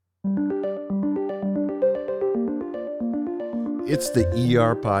It's the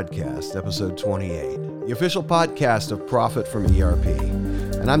ER Podcast, episode 28, the official podcast of Profit from ERP.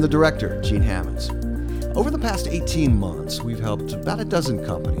 And I'm the director, Gene Hammonds. Over the past 18 months, we've helped about a dozen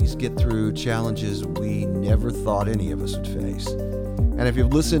companies get through challenges we never thought any of us would face. And if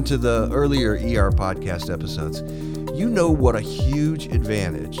you've listened to the earlier ER Podcast episodes, you know what a huge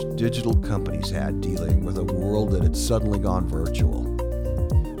advantage digital companies had dealing with a world that had suddenly gone virtual.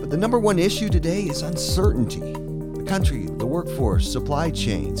 But the number one issue today is uncertainty. The country, the workforce, supply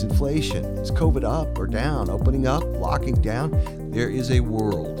chains, inflation. Is COVID up or down, opening up, locking down? There is a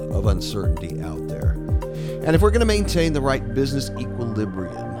world of uncertainty out there. And if we're going to maintain the right business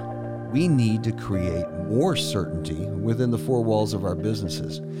equilibrium, we need to create more certainty within the four walls of our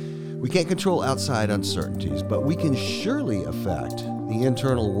businesses. We can't control outside uncertainties, but we can surely affect the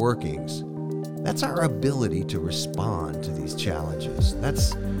internal workings. That's our ability to respond to these challenges.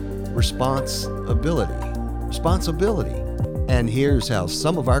 That's responsibility. And here's how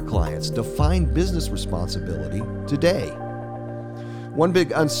some of our clients define business responsibility today. One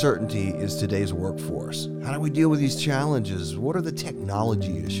big uncertainty is today's workforce. How do we deal with these challenges? What are the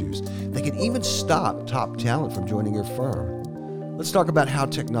technology issues that can even stop top talent from joining your firm? Let's talk about how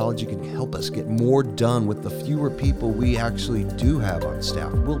technology can help us get more done with the fewer people we actually do have on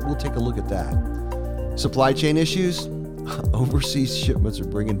staff. We'll take a look at that. Supply chain issues? Overseas shipments are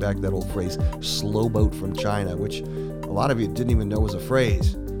bringing back that old phrase, slow boat from China, which a lot of you didn't even know was a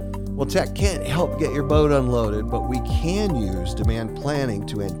phrase. Well, tech can't help get your boat unloaded, but we can use demand planning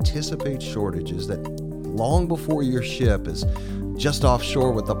to anticipate shortages that long before your ship is just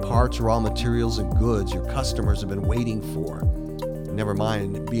offshore with the parts, raw materials, and goods your customers have been waiting for. Never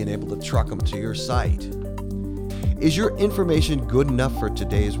mind being able to truck them to your site. Is your information good enough for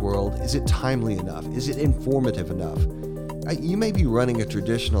today's world? Is it timely enough? Is it informative enough? You may be running a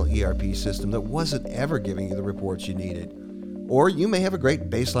traditional ERP system that wasn't ever giving you the reports you needed. Or you may have a great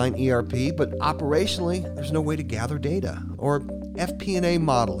baseline ERP, but operationally, there's no way to gather data. Or FP&A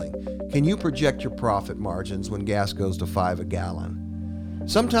modeling. Can you project your profit margins when gas goes to $5 a gallon?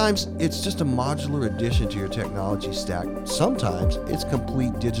 Sometimes it's just a modular addition to your technology stack. Sometimes it's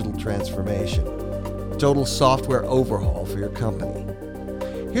complete digital transformation. Total software overhaul for your company.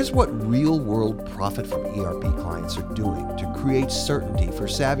 Here's what real-world Profit from ERP clients are doing to create certainty for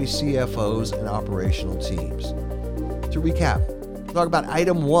savvy CFOs and operational teams. To recap, talk about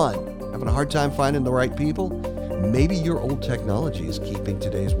item 1, having a hard time finding the right people? Maybe your old technology is keeping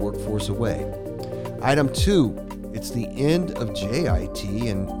today's workforce away. Item 2, it's the end of JIT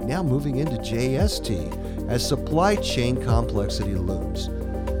and now moving into JST as supply chain complexity looms.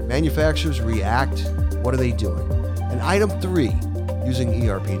 Manufacturers react. What are they doing? And item 3, using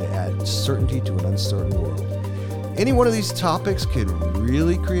ERP to add certainty to an uncertain world. Any one of these topics can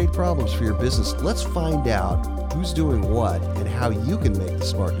really create problems for your business. Let's find out who's doing what and how you can make the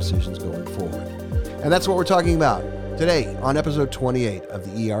smart decisions going forward. And that's what we're talking about today on episode 28 of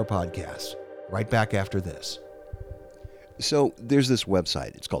the ER Podcast. Right back after this. So there's this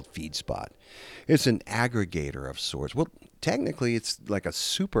website. It's called FeedSpot. It's an aggregator of sorts. Well, technically, it's like a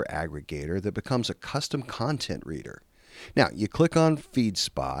super aggregator that becomes a custom content reader. Now, you click on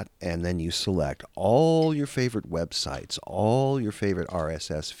FeedSpot, and then you select all your favorite websites, all your favorite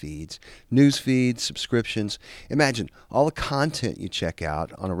RSS feeds, news feeds, subscriptions. Imagine all the content you check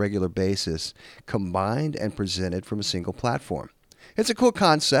out on a regular basis combined and presented from a single platform. It's a cool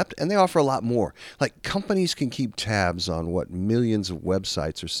concept, and they offer a lot more. Like, companies can keep tabs on what millions of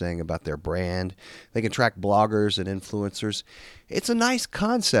websites are saying about their brand. They can track bloggers and influencers. It's a nice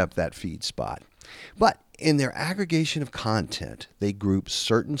concept, that FeedSpot. But in their aggregation of content, they group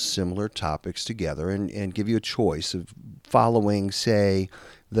certain similar topics together and give you a choice of following, say,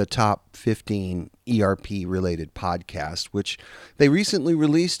 the top 15 ERP-related podcasts, which they recently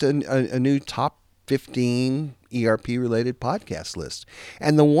released a new top 15 ERP-related podcast list.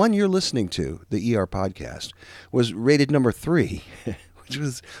 And the one you're listening to, the ER Podcast, was rated number 3,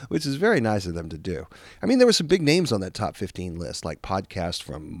 which is very nice of them to do. I mean, there were some big names on that top 15 list, like podcasts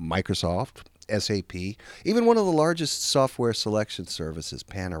from Microsoft, SAP, even one of the largest software selection services,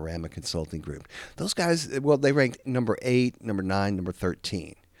 Panorama Consulting Group. Those guys, well, they ranked number 8, number 9, number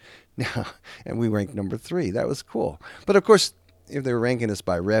 13. Now, and we ranked number 3. That was cool. But of course, if they were ranking us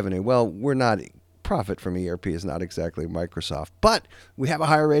by revenue, well, we're not. Profit from ERP is not exactly Microsoft, but we have a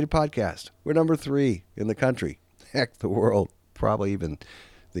higher rated podcast. We're number 3 in the country. Heck, the world, probably even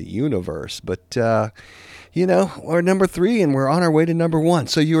the universe. But, we're number 3 and we're on our way to number 1.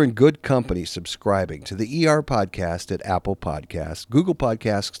 So you're in good company subscribing to the ER Podcast at Apple Podcasts, Google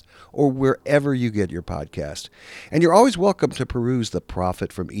Podcasts, or wherever you get your podcast. And you're always welcome to peruse the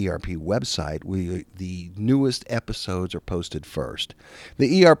Profit from ERP website, where the newest episodes are posted first.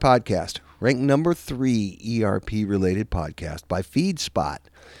 The ER Podcast, ranked number 3 ERP-related podcast by FeedSpot.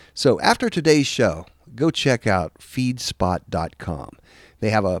 So after today's show, go check out feedspot.com. They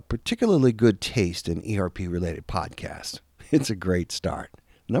have a particularly good taste in ERP-related podcasts. It's a great start.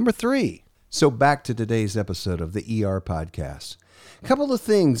 Number 3. So back to today's episode of the ER Podcast. A couple of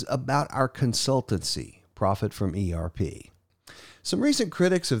things about our consultancy, Profit from ERP. Some recent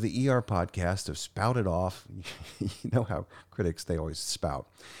critics of the ER Podcast have spouted off, you know how critics, they always spout.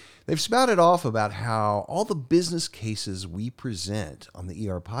 They've spouted off about how all the business cases we present on the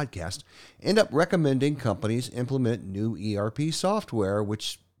ER Podcast end up recommending companies implement new ERP software,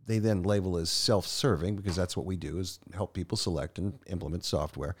 which they then label as self-serving, because that's what we do, is help people select and implement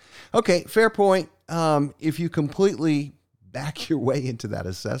software. Okay, fair point. If you completely back your way into that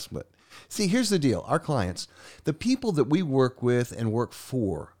assessment. See, here's the deal. Our clients, the people that we work with and work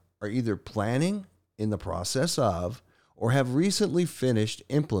for, are either planning, in the process of, or have recently finished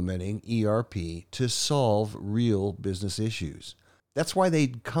implementing ERP to solve real business issues. That's why they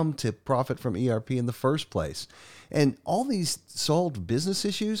come to Profit from ERP in the first place. And all these solved business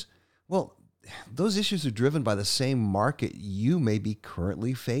issues, well, those issues are driven by the same market you may be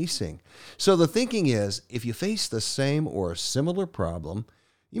currently facing. So the thinking is, if you face the same or a similar problem,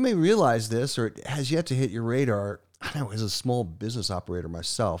 you may realize this, or it has yet to hit your radar. I know, as a small business operator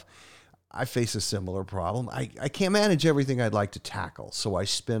myself, I face a similar problem. I can't manage everything I'd like to tackle, so I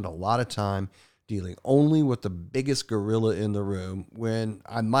spend a lot of time dealing only with the biggest gorilla in the room, when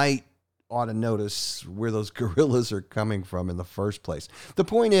I might ought to notice where those gorillas are coming from in the first place. The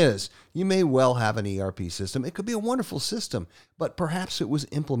point is, you may well have an ERP system. It could be a wonderful system, but perhaps it was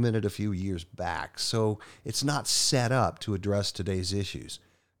implemented a few years back, so it's not set up to address today's issues.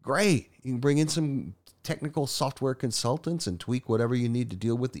 Great. You can bring in some technical software consultants and tweak whatever you need to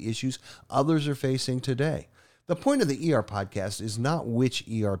deal with the issues others are facing today. The point of the ER Podcast is not which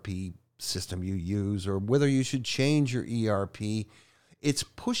ERP system you use or whether you should change your ERP. It's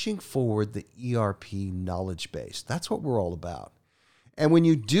pushing forward the ERP knowledge base. That's what we're all about. And when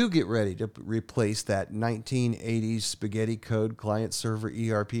you do get ready to replace that 1980s spaghetti code client-server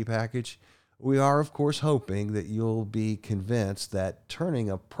ERP package, we are, of course, hoping that you'll be convinced that turning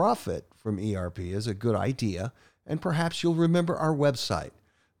a profit from ERP is a good idea, and perhaps you'll remember our website,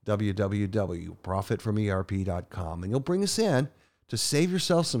 www.profitfromerp.com, and you'll bring us in to save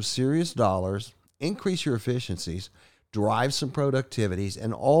yourself some serious dollars, increase your efficiencies, drive some productivities,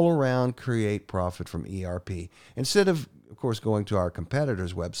 and all around create profit from ERP. Instead of course, going to our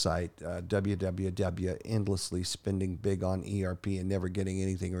competitor's website, endlessly spending big on ERP and never getting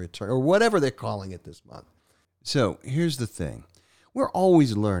anything in return, or whatever they're calling it this month. So here's the thing. We're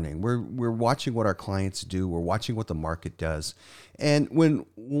always learning. We're watching what our clients do. We're watching what the market does. And when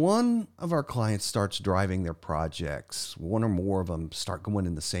one of our clients starts driving their projects, one or more of them start going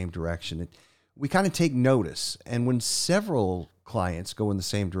in the same direction, we kind of take notice. And when several clients go in the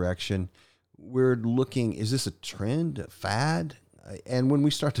same direction, we're looking, is this a trend, a fad? And when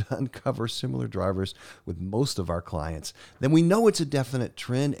we start to uncover similar drivers with most of our clients, then we know it's a definite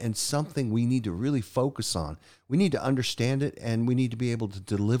trend and something we need to really focus on. We need to understand it, and we need to be able to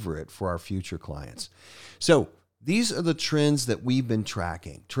deliver it for our future clients. So these are the trends that we've been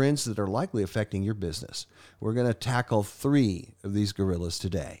tracking, trends that are likely affecting your business. We're going to tackle 3 of these gorillas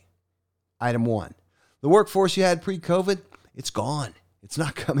today. Item 1, the workforce you had pre-COVID, it's gone. It's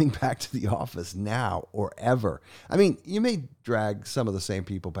not coming back to the office now or ever. I mean, you may drag some of the same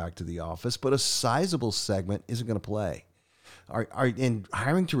people back to the office, but a sizable segment isn't going to play. And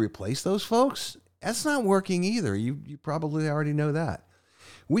hiring to replace those folks, that's not working either. You probably already know that.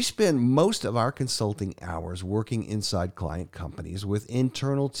 We spend most of our consulting hours working inside client companies with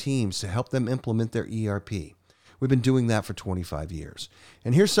internal teams to help them implement their ERP. We've been doing that for 25 years.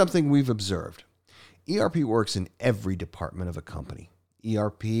 And here's something we've observed. ERP works in every department of a company.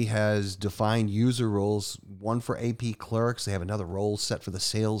 ERP has defined user roles, one for AP clerks. They have another role set for the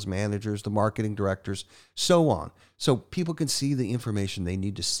sales managers, the marketing directors, so on. So people can see the information they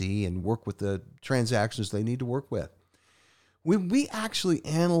need to see and work with the transactions they need to work with. When we actually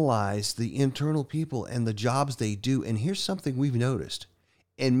analyze the internal people and the jobs they do, and here's something we've noticed.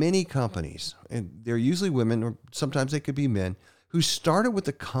 In many companies, and they're usually women, or sometimes they could be men, who started with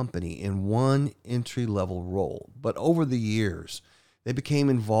the company in one entry-level role, but over the years, They became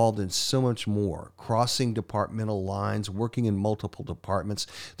involved in so much more, crossing departmental lines, working in multiple departments.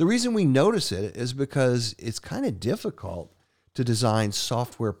 The reason we notice it is because it's kind of difficult to design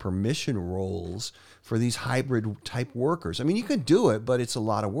software permission roles for these hybrid type workers. I mean, you can do it, but it's a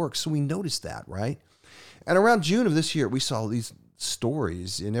lot of work. So we noticed that, right? And around June of this year, we saw these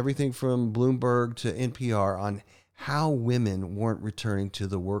stories in everything from Bloomberg to NPR on how women weren't returning to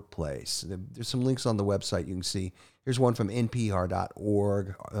the workplace. There's some links on the website you can see. Here's one from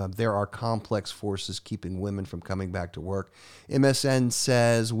npr.org. There are complex forces keeping women from coming back to work. MSN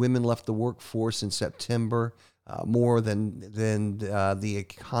says women left the workforce in September more than the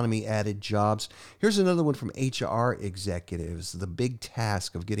economy added jobs. Here's another one from HR executives, the big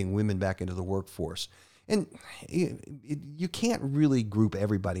task of getting women back into the workforce. And you can't really group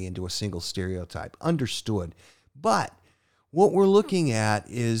everybody into a single stereotype, understood. But what we're looking at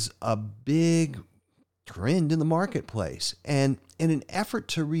is a big trend in the marketplace. And in an effort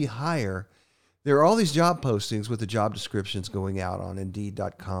to rehire, there are all these job postings with the job descriptions going out on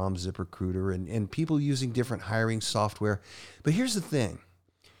Indeed.com, ZipRecruiter, and people using different hiring software. But here's the thing.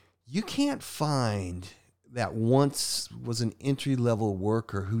 You can't find that once was an entry-level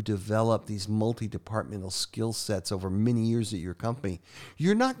worker who developed these multi-departmental skill sets over many years at your company.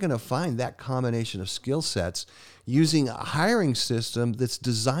 You're not going to find that combination of skill sets using a hiring system that's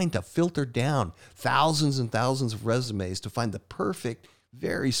designed to filter down thousands and thousands of resumes to find the perfect,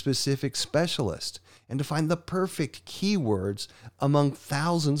 very specific specialist and to find the perfect keywords among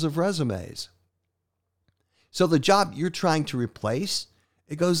thousands of resumes. So the job you're trying to replace,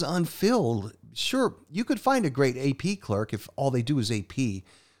 it goes unfilled. Sure, you could find a great AP clerk if all they do is AP,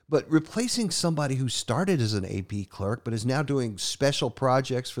 but replacing somebody who started as an AP clerk but is now doing special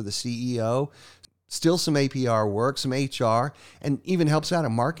projects for the CEO, still some APR work, some HR, and even helps out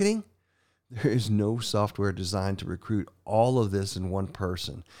in marketing, there is no software designed to recruit all of this in one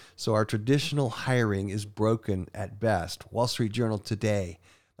person. So our traditional hiring is broken at best. Wall Street Journal today,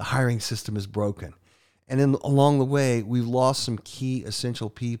 the hiring system is broken. And along the way, we've lost some key essential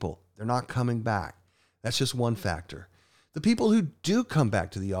people. They're not coming back. That's just one factor. The people who do come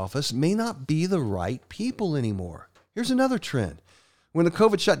back to the office may not be the right people anymore. Here's another trend. When the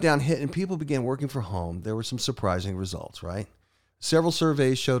COVID shutdown hit and people began working from home, there were some surprising results, right? Several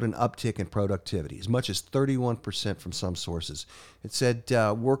surveys showed an uptick in productivity, as much as 31% from some sources. It said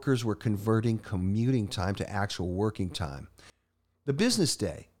workers were converting commuting time to actual working time. The business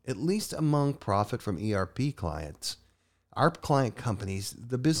day, at least among profit from ERP clients, our client companies,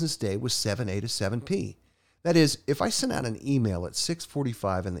 the business day was 7A to 7P. That is, if I sent out an email at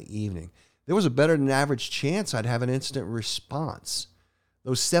 6:45 in the evening, there was a better than average chance I'd have an instant response.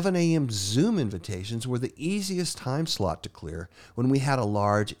 Those 7 a.m. Zoom invitations were the easiest time slot to clear when we had a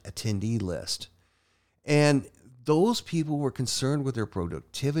large attendee list. And those people were concerned with their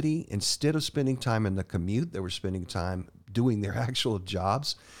productivity. Instead of spending time in the commute, they were spending time doing their actual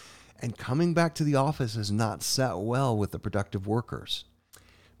jobs. And coming back to the office has not sat well with the productive workers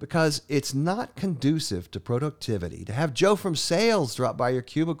because it's not conducive to productivity to have Joe from sales drop by your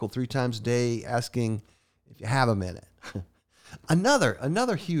cubicle 3 times a day asking if you have a minute.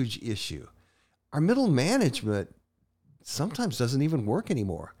 Another huge issue. Our middle management sometimes doesn't even work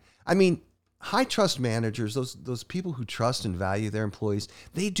anymore. I mean, high trust managers, those people who trust and value their employees,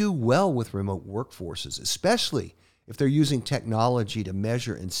 they do well with remote workforces, especially if they're using technology to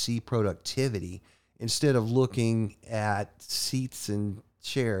measure and see productivity instead of looking at seats and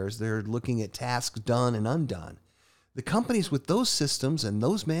chairs. They're looking at tasks done and undone. The companies with those systems and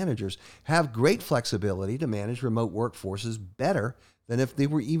those managers have great flexibility to manage remote workforces better than if they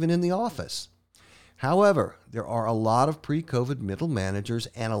were even in the office. However, there are a lot of pre-COVID middle managers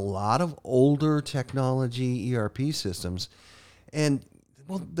and a lot of older technology ERP systems. And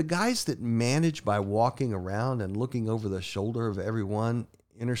well, the guys that manage by walking around and looking over the shoulder of everyone,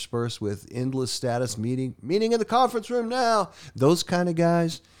 interspersed with endless status meeting in the conference room now, those kind of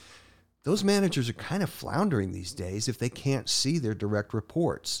guys, those managers are kind of floundering these days if they can't see their direct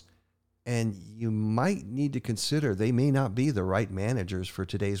reports. And you might need to consider they may not be the right managers for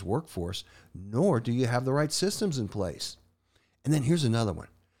today's workforce, nor do you have the right systems in place. And then here's another one.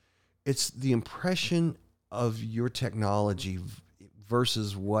 It's the impression of your technology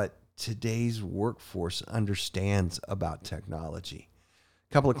versus what today's workforce understands about technology.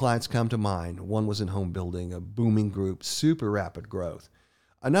 A couple of clients come to mind. One was in home building, a booming group, super rapid growth.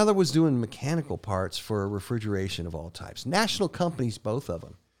 Another was doing mechanical parts for refrigeration of all types. National companies, both of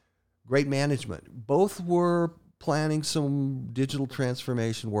them. Great management. Both were planning some digital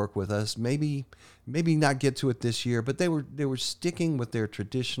transformation work with us. Maybe not get to it this year, but they were sticking with their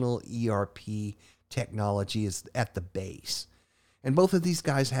traditional ERP technology at the base. And both of these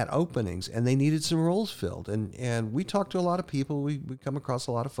guys had openings and they needed some roles filled. And we talked to a lot of people. We come across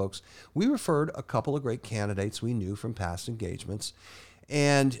a lot of folks. We referred a couple of great candidates we knew from past engagements.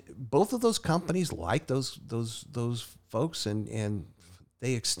 And both of those companies liked those folks and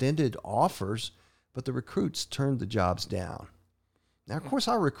they extended offers, but the recruits turned the jobs down. Now, of course,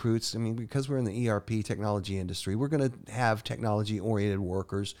 our recruits, I mean, because we're in the ERP technology industry, we're going to have technology-oriented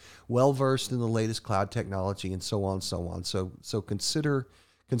workers, well-versed in the latest cloud technology, and so on and so on. So consider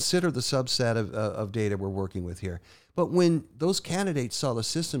the subset of data we're working with here. But when those candidates saw the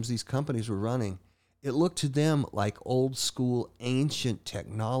systems these companies were running, it looked to them like old school, ancient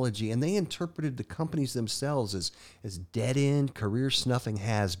technology, and they interpreted the companies themselves as dead-end, career-snuffing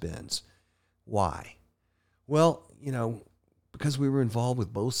has-beens. Why? Well, because we were involved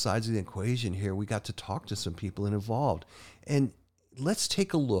with both sides of the equation here, we got to talk to some people involved. And let's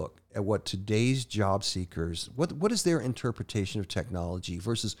take a look at what today's job seekers, what is their interpretation of technology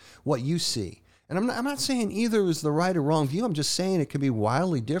versus what you see. And I'm not saying either is the right or wrong view. I'm just saying it can be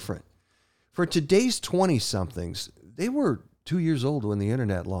wildly different. For today's 20-somethings, they were 2 years old when the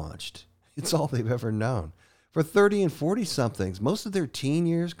internet launched. It's all they've ever known. For 30 and 40-somethings, most of their teen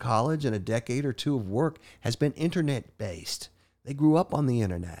years, college, and a decade or two of work has been internet-based. They grew up on the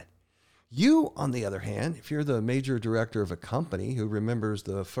internet. You, on the other hand, if you're the major director of a company who remembers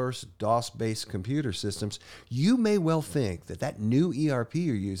the first DOS-based computer systems, you may well think that new ERP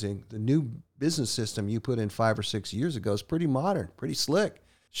you're using, the new business system you put in 5 or 6 years ago, is pretty modern, pretty slick.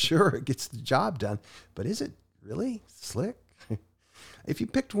 Sure, it gets the job done, but is it really slick? If you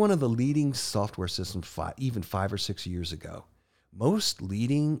picked one of the leading software systems even 5 or 6 years ago, most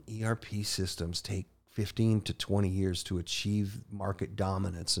leading ERP systems take 15 to 20 years to achieve market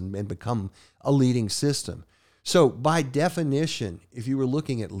dominance and become a leading system. So by definition, if you were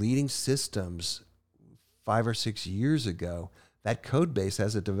looking at leading systems 5 or 6 years ago, that code base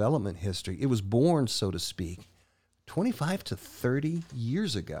has a development history. It was born, so to speak, 25 to 30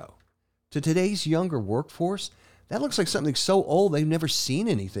 years ago. To today's younger workforce, that looks like something so old they've never seen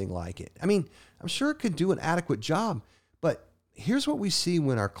anything like it. I mean, I'm sure it could do an adequate job, but here's what we see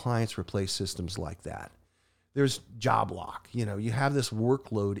when our clients replace systems like that. There's job lock. You have this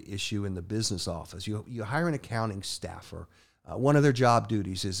workload issue in the business office. You hire an accounting staffer. One of their job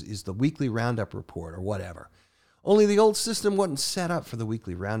duties is the weekly roundup report or whatever. Only the old system wasn't set up for the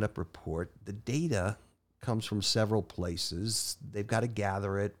weekly roundup report. The data comes from several places. They've got to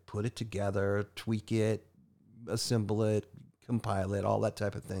gather it, put it together, tweak it, assemble it, compile it, all that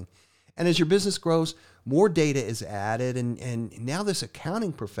type of thing. And as your business grows, more data is added, and now this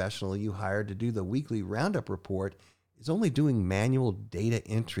accounting professional you hired to do the weekly roundup report is only doing manual data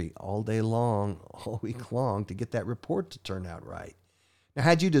entry all day long, all week long, to get that report to turn out right. Now,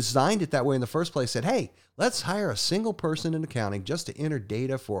 had you designed it that way in the first place, said, hey, let's hire a single person in accounting just to enter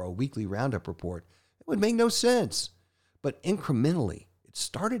data for a weekly roundup report, it would make no sense. But incrementally, it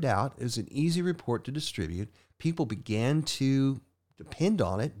started out as an easy report to distribute. People began to depend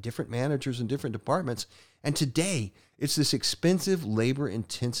on it, different managers in different departments. And today, it's this expensive,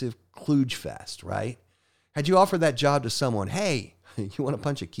 labor-intensive kludge fest, right? Had you offered that job to someone, hey, you want to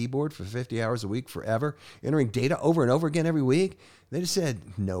punch a keyboard for 50 hours a week forever, entering data over and over again every week? They just said,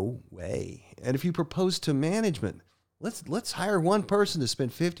 no way. And if you proposed to management, let's hire one person to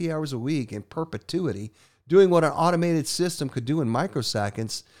spend 50 hours a week in perpetuity doing what an automated system could do in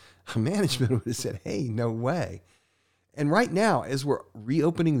microseconds, management would have said, hey, no way. And right now, as we're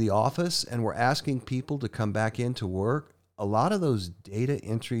reopening the office and we're asking people to come back into work, a lot of those data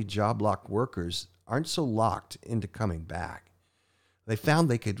entry job lock workers aren't so locked into coming back. They found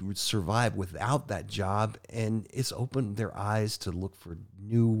they could survive without that job, and it's opened their eyes to look for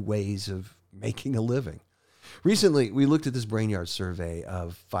new ways of making a living. Recently, we looked at this Brainyard survey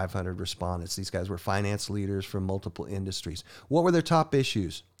of 500 respondents. These guys were finance leaders from multiple industries. What were their top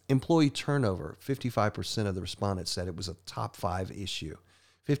issues? Employee turnover. 55% of the respondents said it was a top 5 issue.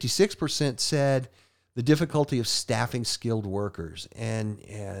 56% said the difficulty of staffing skilled workers. And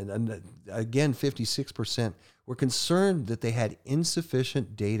again, 56% were concerned that they had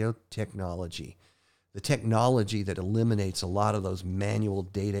insufficient data technology, the technology that eliminates a lot of those manual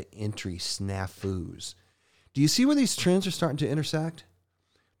data entry snafus. Do you see where these trends are starting to intersect?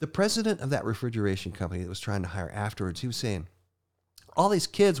 The president of that refrigeration company that was trying to hire afterwards, he was saying, all these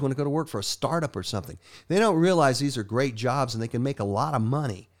kids want to go to work for a startup or something. They don't realize these are great jobs and they can make a lot of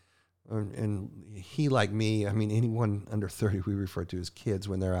money. And he, like me, I mean, anyone under 30 we refer to as kids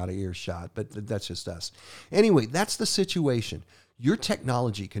when they're out of earshot, but that's just us. Anyway, that's the situation. Your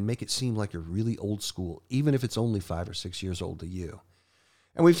technology can make it seem like you're really old school, even if it's only 5 or 6 years old to you.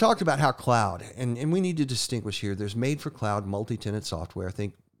 And we've talked about how cloud, and we need to distinguish here. There's made for cloud multi-tenant software. I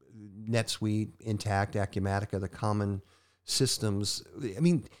think NetSuite, Intact, Acumatica, the common systems. I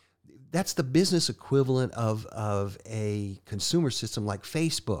mean, that's the business equivalent of a consumer system like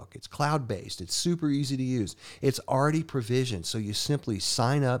Facebook. It's cloud-based. It's super easy to use. It's already provisioned, so you simply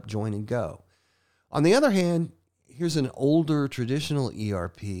sign up, join, and go. On the other hand, here's an older traditional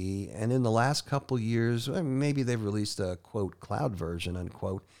ERP, and in the last couple years, maybe they've released a, quote, cloud version,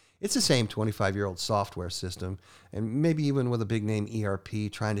 unquote. It's the same 25-year-old software system, and maybe even with a big name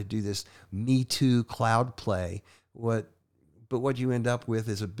ERP trying to do this Me Too cloud play. But what you end up with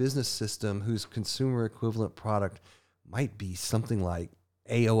is a business system whose consumer equivalent product might be something like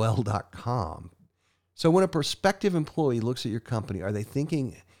AOL.com. So when a prospective employee looks at your company, are they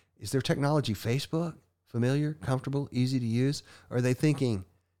thinking, is their technology Facebook? Familiar, comfortable, easy to use? Or are they thinking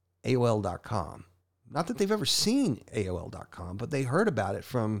AOL.com? Not that they've ever seen AOL.com, but they heard about it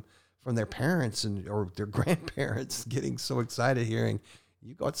from their parents or their grandparents getting so excited hearing,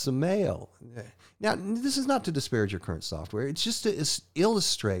 you got some mail. Now, this is not to disparage your current software. It's just to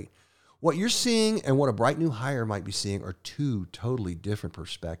illustrate what you're seeing and what a bright new hire might be seeing are two totally different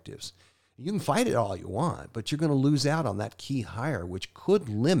perspectives. You can fight it all you want, but you're going to lose out on that key hire, which could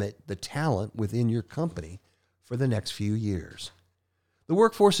limit the talent within your company for the next few years. The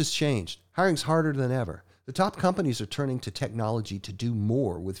workforce has changed. Hiring's harder than ever. The top companies are turning to technology to do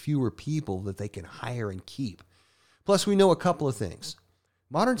more with fewer people that they can hire and keep. Plus, we know a couple of things.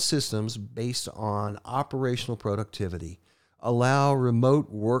 Modern systems based on operational productivity allow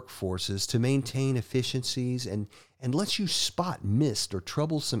remote workforces to maintain efficiencies and lets you spot missed or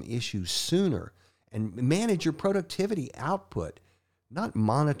troublesome issues sooner and manage your productivity output, not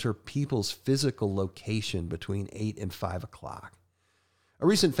monitor people's physical location between 8 and 5 o'clock. A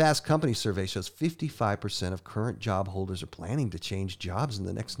recent Fast Company survey shows 55% of current job holders are planning to change jobs in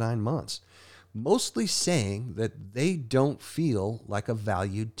the next 9 months, mostly saying that they don't feel like a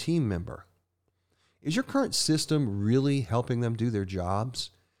valued team member. Is your current system really helping them do their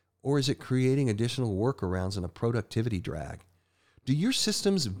jobs, or is it creating additional workarounds and a productivity drag? Do your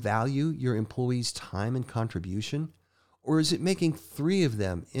systems value your employees' time and contribution, or is it making 3 of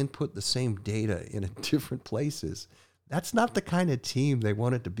them input the same data in different places? That's not the kind of team they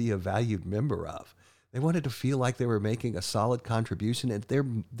wanted to be a valued member of. They wanted to feel like they were making a solid contribution, and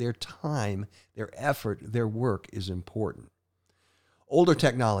their time, their effort, their work is important. Older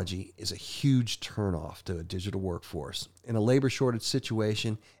technology is a huge turnoff to a digital workforce. In a labor shortage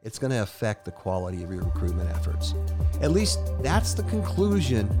situation, it's going to affect the quality of your recruitment efforts. At least that's the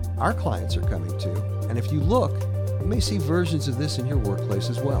conclusion our clients are coming to. And if you look, you may see versions of this in your workplace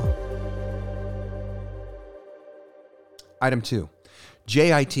as well. Item 2,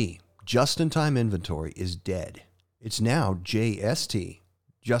 JIT, just-in-time inventory, is dead. It's now JST,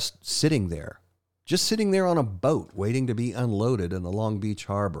 just sitting there on a boat waiting to be unloaded in the Long Beach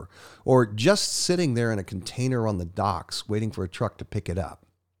harbor, or just sitting there in a container on the docks waiting for a truck to pick it up.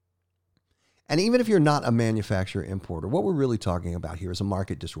 And even if you're not a manufacturer importer, what we're really talking about here is a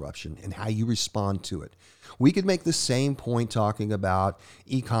market disruption and how you respond to it. We could make the same point talking about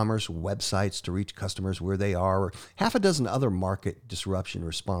e-commerce websites to reach customers where they are, or half a dozen other market disruption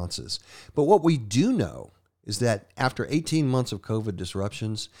responses. But what we do know is that after 18 months of COVID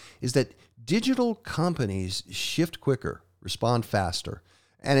disruptions, is that digital companies shift quicker, respond faster,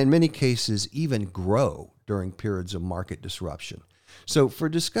 and in many cases even grow during periods of market disruption. So for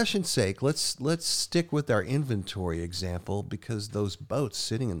discussion's sake, let's stick with our inventory example, because those boats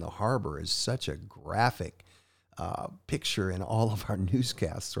sitting in the harbor is such a graphic picture in all of our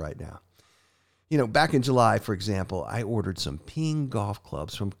newscasts right now. You know, back in July, for example, I ordered some Ping golf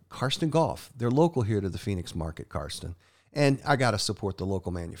clubs from Karsten Golf. They're local here to the Phoenix market, Karsten. And I got to support the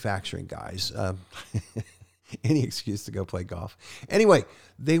local manufacturing guys. Any excuse to go play golf. Anyway,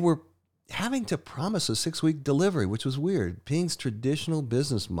 they were having to promise a 6-week delivery, which was weird. Ping's traditional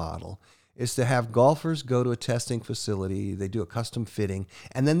business model is to have golfers go to a testing facility, they do a custom fitting,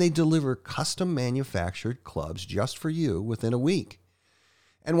 and then they deliver custom manufactured clubs just for you within a week.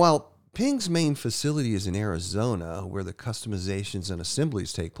 And while Ping's main facility is in Arizona, where the customizations and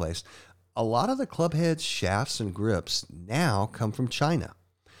assemblies take place, a lot of the club heads, shafts, and grips now come from China.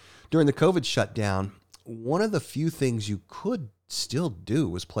 During the COVID shutdown, one of the few things you could still do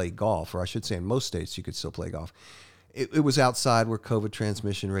was play golf, or I should say in most states you could still play golf. It was outside where COVID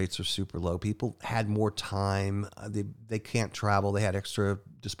transmission rates are super low. People had more time. They can't travel. They had extra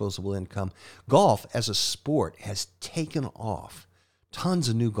disposable income. Golf as a sport has taken off. Tons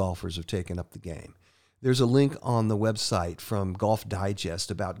of new golfers have taken up the game. There's a link on the website from Golf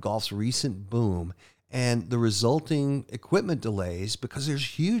Digest about golf's recent boom and the resulting equipment delays because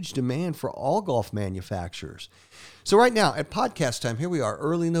there's huge demand for all golf manufacturers. So right now at podcast time, here we are,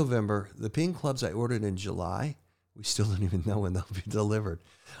 early November. The Ping clubs I ordered in July, we still don't even know when they'll be delivered.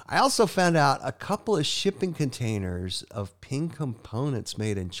 I also found out a couple of shipping containers of Ping components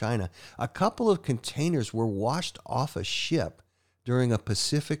made in China. A couple of containers were washed off a ship during a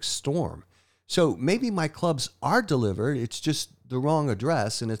Pacific storm. So maybe my clubs are delivered. It's just the wrong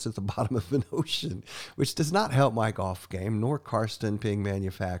address and it's at the bottom of an ocean, which does not help my golf game, nor Karsten Ping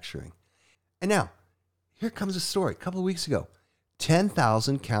Manufacturing. And now, here comes a story. A couple of weeks ago,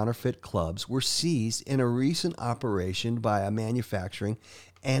 10,000 counterfeit clubs were seized in a recent operation by a manufacturing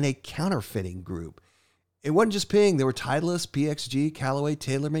and a counterfeiting group. It wasn't just Ping. There were Titleist, PXG, Callaway,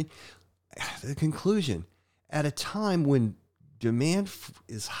 TaylorMade. The conclusion, at a time when demand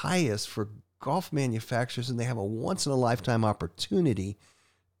is highest for golf manufacturers and they have a once-in-a-lifetime opportunity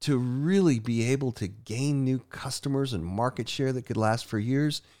to really be able to gain new customers and market share that could last for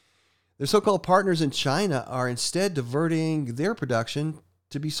years, their so-called partners in China are instead diverting their production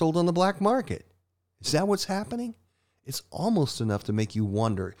to be sold on the black market. Is that what's happening? It's almost enough to make you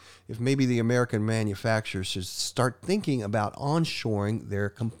wonder if maybe the American manufacturers should start thinking about onshoring their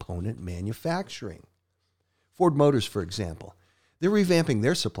component manufacturing. Ford Motors, for example, they're revamping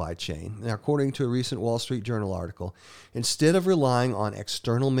their supply chain. Now, according to a recent Wall Street Journal article, instead of relying on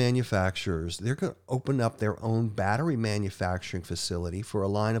external manufacturers, they're going to open up their own battery manufacturing facility for a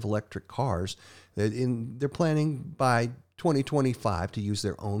line of electric cars that they're planning by 2025 to use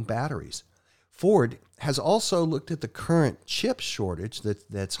their own batteries. Ford has also looked at the current chip shortage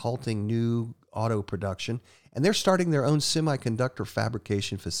that's halting new auto production, and they're starting their own semiconductor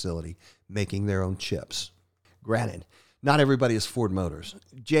fabrication facility, making their own chips. Granted, not everybody is Ford Motors.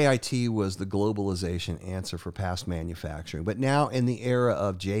 JIT was the globalization answer for past manufacturing. But now in the era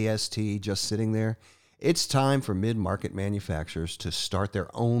of JST just sitting there, it's time for mid-market manufacturers to start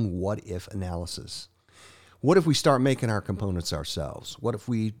their own what-if analysis. What if we start making our components ourselves? What if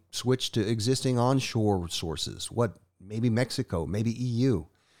we switch to existing onshore sources? What, maybe Mexico, maybe EU?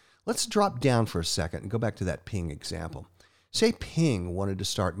 Let's drop down for a second and go back to that Ping example. Say Ping wanted to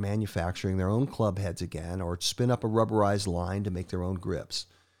start manufacturing their own club heads again or spin up a rubberized line to make their own grips.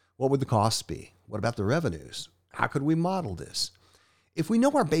 What would the costs be? What about the revenues? How could we model this? If we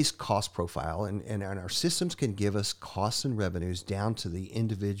know our base cost profile and our systems can give us costs and revenues down to the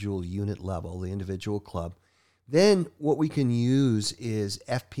individual unit level, the individual club, then what we can use is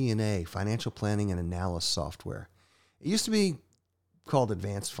FP&A, financial planning and analysis software. It used to be called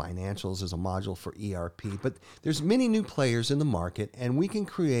Advanced Financials as a module for ERP, but there's many new players in the market, and we can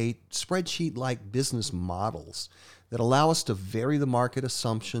create spreadsheet-like business models that allow us to vary the market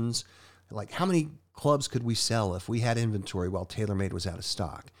assumptions, like how many clubs could we sell if we had inventory while TaylorMade was out of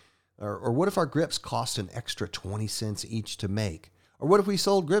stock? Or what if our grips cost an extra 20 cents each to make? Or what if we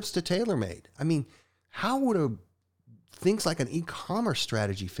sold grips to TaylorMade? I mean, how would things like an e-commerce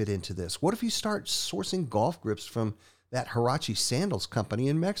strategy fit into this? What if you start sourcing golf grips from that Huarache Sandals company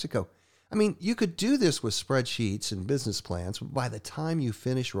in Mexico? I mean, you could do this with spreadsheets and business plans, but by the time you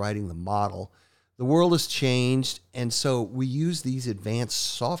finish writing the model, the world has changed, and so we use these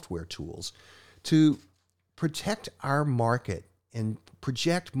advanced software tools to protect our market and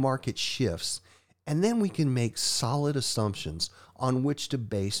project market shifts, and then we can make solid assumptions on which to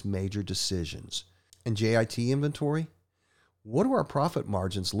base major decisions. And JIT inventory? What do our profit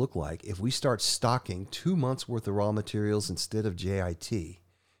margins look like if we start stocking 2 months worth of raw materials instead of JIT?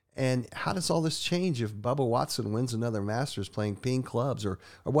 And how does all this change if Bubba Watson wins another Masters playing Ping clubs? Or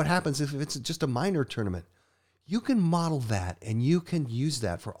what happens if it's just a minor tournament? You can model that and you can use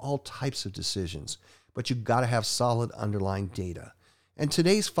that for all types of decisions, but you've got to have solid underlying data. And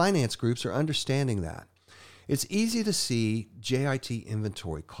today's finance groups are understanding that. It's easy to see JIT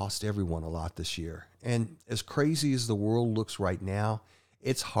inventory cost everyone a lot this year. And as crazy as the world looks right now,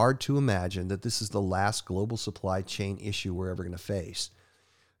 it's hard to imagine that this is the last global supply chain issue we're ever going to face.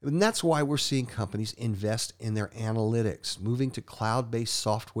 And that's why we're seeing companies invest in their analytics, moving to cloud-based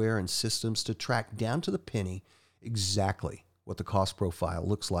software and systems to track down to the penny exactly what the cost profile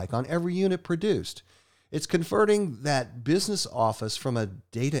looks like on every unit produced. It's converting that business office from a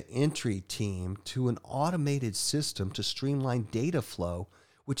data entry team to an automated system to streamline data flow,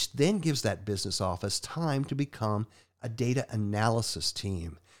 which then gives that business office time to become a data analysis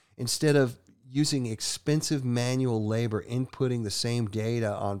team. Instead of using expensive manual labor inputting the same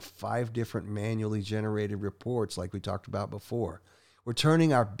data on 5 different manually generated reports like we talked about before, we're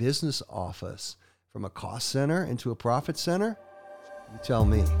turning our business office from a cost center into a profit center? You tell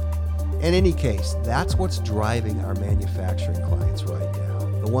me. In any case, that's what's driving our manufacturing clients right now,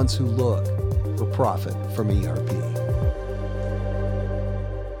 the ones who look for Profit from ERP.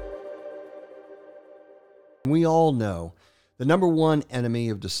 We all know the number one enemy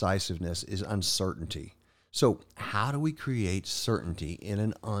of decisiveness is uncertainty. So how do we create certainty in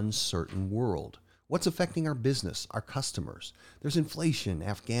an uncertain world? What's affecting our business, our customers? There's inflation,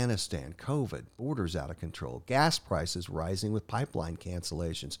 Afghanistan, COVID, borders out of control, gas prices rising with pipeline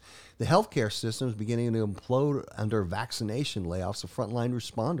cancellations. The healthcare system is beginning to implode under vaccination layoffs of frontline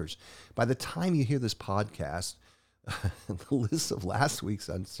responders. By the time you hear this podcast, the list of last week's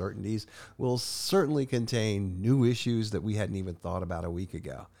uncertainties will certainly contain new issues that we hadn't even thought about a week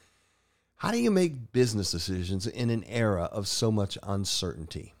ago. How do you make business decisions in an era of so much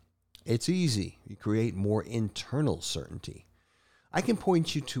uncertainty? It's easy. You create more internal certainty. I can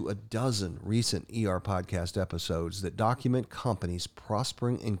point you to a dozen recent ER podcast episodes that document companies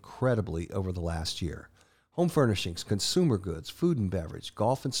prospering incredibly over the last year. Home furnishings, consumer goods, food and beverage,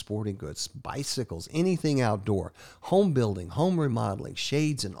 golf and sporting goods, bicycles, anything outdoor, home building, home remodeling,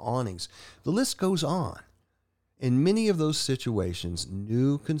 shades and awnings. The list goes on. In many of those situations,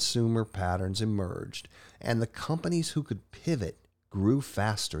 new consumer patterns emerged, and the companies who could pivot grew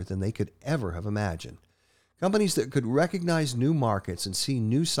faster than they could ever have imagined. Companies that could recognize new markets and see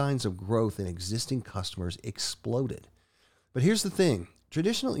new signs of growth in existing customers exploded. But here's the thing.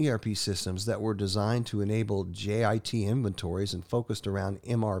 Traditional ERP systems that were designed to enable JIT inventories and focused around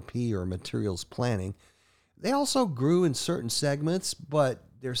MRP or materials planning, they also grew in certain segments, but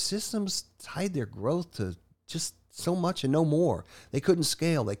their systems tied their growth to just so much and no more. They couldn't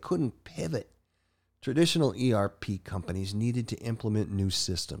scale. They couldn't pivot. Traditional ERP companies needed to implement new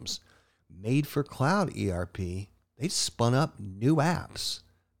systems. Made for cloud ERP, they spun up new apps.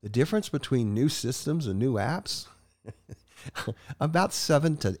 The difference between new systems and new apps? About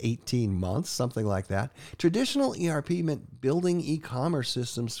 7 to 18 months, something like that. Traditional ERP meant building e-commerce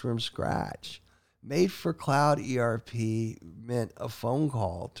systems from scratch. Made for cloud ERP meant a phone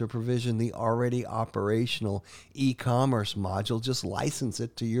call to provision the already operational e-commerce module. Just license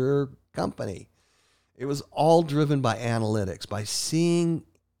it to your company. It was all driven by analytics. By seeing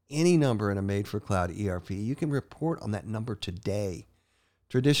any number in a made for cloud ERP, you can report on that number today.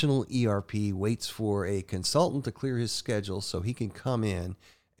 Traditional ERP waits for a consultant to clear his schedule so he can come in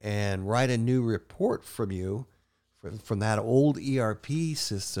and write a new report from you from that old ERP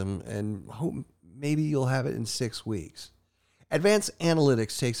system and hope maybe you'll have it in 6 weeks. Advanced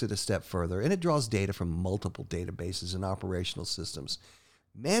analytics takes it a step further, and it draws data from multiple databases and operational systems.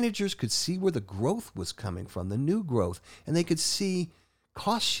 Managers could see where the growth was coming from, the new growth, and they could see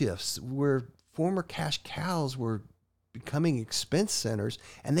cost shifts where former cash cows were becoming expense centers,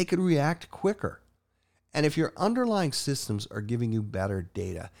 and they could react quicker. And if your underlying systems are giving you better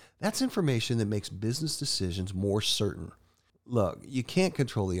data, that's information that makes business decisions more certain. Look, you can't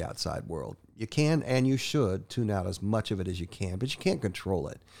control the outside world. You can and you should tune out as much of it as you can, but you can't control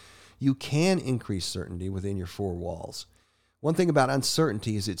it. You can increase certainty within your four walls. One thing about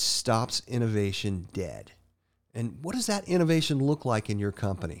uncertainty is it stops innovation dead. And what does that innovation look like in your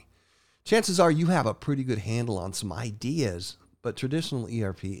company? Chances are you have a pretty good handle on some ideas, but traditional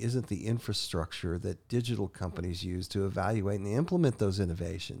ERP isn't the infrastructure that digital companies use to evaluate and implement those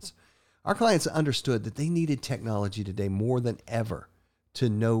innovations. Our clients understood that they needed technology today more than ever to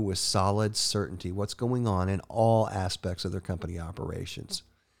know with solid certainty what's going on in all aspects of their company operations.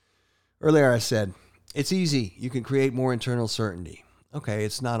 Earlier I said, it's easy. You can create more internal certainty. Okay,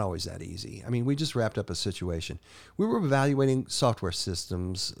 it's not always that easy. I mean, we just wrapped up a situation. We were evaluating software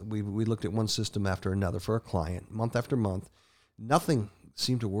systems. We looked at one system after another for a client, month after month. Nothing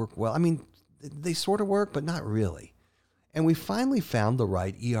seemed to work well. I mean, they sort of work, but not really. And we finally found the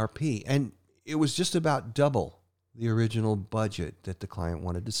right ERP, and it was just about double the original budget that the client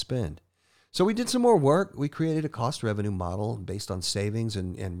wanted to spend. So we did some more work. We created a cost revenue model based on savings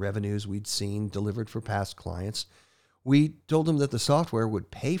and revenues we'd seen delivered for past clients. We told them that the software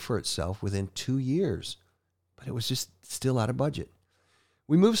would pay for itself within 2 years, but it was just still out of budget.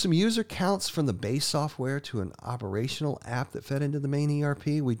 We moved some user counts from the base software to an operational app that fed into the main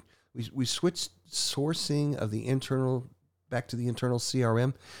ERP. We switched sourcing of the internal back to the internal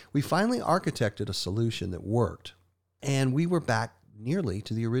CRM. We finally architected a solution that worked, and we were back nearly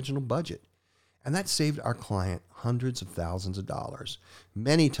to the original budget. And that saved our client hundreds of thousands of dollars,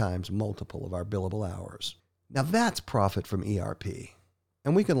 many times multiple of our billable hours. Now that's profit from ERP,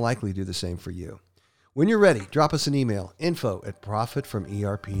 and we can likely do the same for you. When you're ready, drop us an email,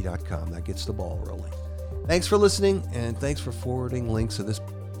 info@profitfromerp.com. That gets the ball rolling. Thanks for listening, and thanks for forwarding links of this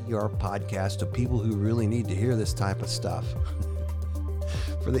ER podcast to people who really need to hear this type of stuff.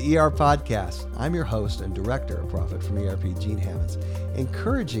 For the ER Podcast, I'm your host and director of Profit from ERP, Gene Hammonds,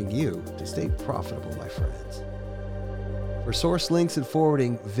 encouraging you to stay profitable, my friends. For source links and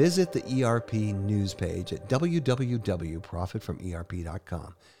forwarding, visit the ERP news page at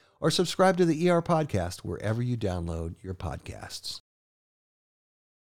www.profitfromerp.com or subscribe to the ER Podcast wherever you download your podcasts.